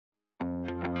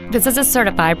This is a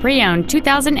certified pre-owned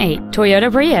 2008 Toyota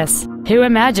Prius. Who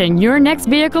imagined your next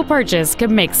vehicle purchase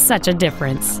could make such a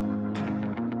difference?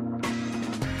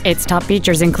 Its top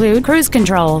features include cruise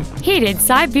control, heated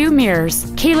side view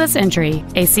mirrors, keyless entry,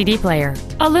 a CD player,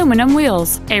 aluminum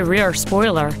wheels, a rear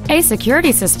spoiler, a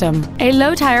security system, a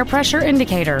low tire pressure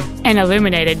indicator, an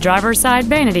illuminated driver's side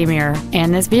vanity mirror,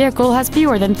 and this vehicle has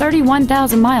fewer than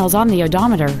 31,000 miles on the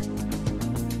odometer.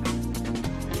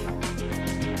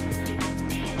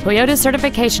 Toyota's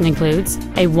certification includes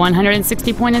a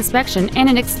 160-point inspection and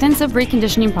an extensive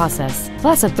reconditioning process,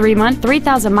 plus a 3-month,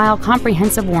 3,000-mile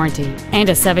comprehensive warranty and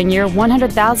a 7-year,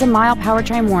 100,000-mile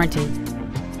powertrain warranty.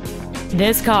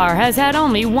 This car has had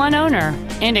only one owner,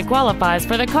 and it qualifies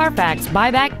for the Carfax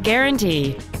buyback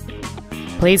guarantee.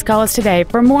 Please call us today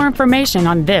for more information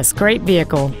on this great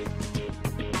vehicle.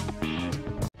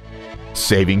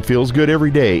 Saving feels good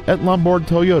every day at Lombard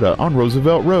Toyota on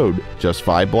Roosevelt Road, just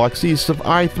 5 blocks east of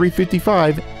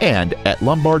I-355 and at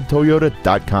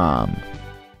lombardtoyota.com.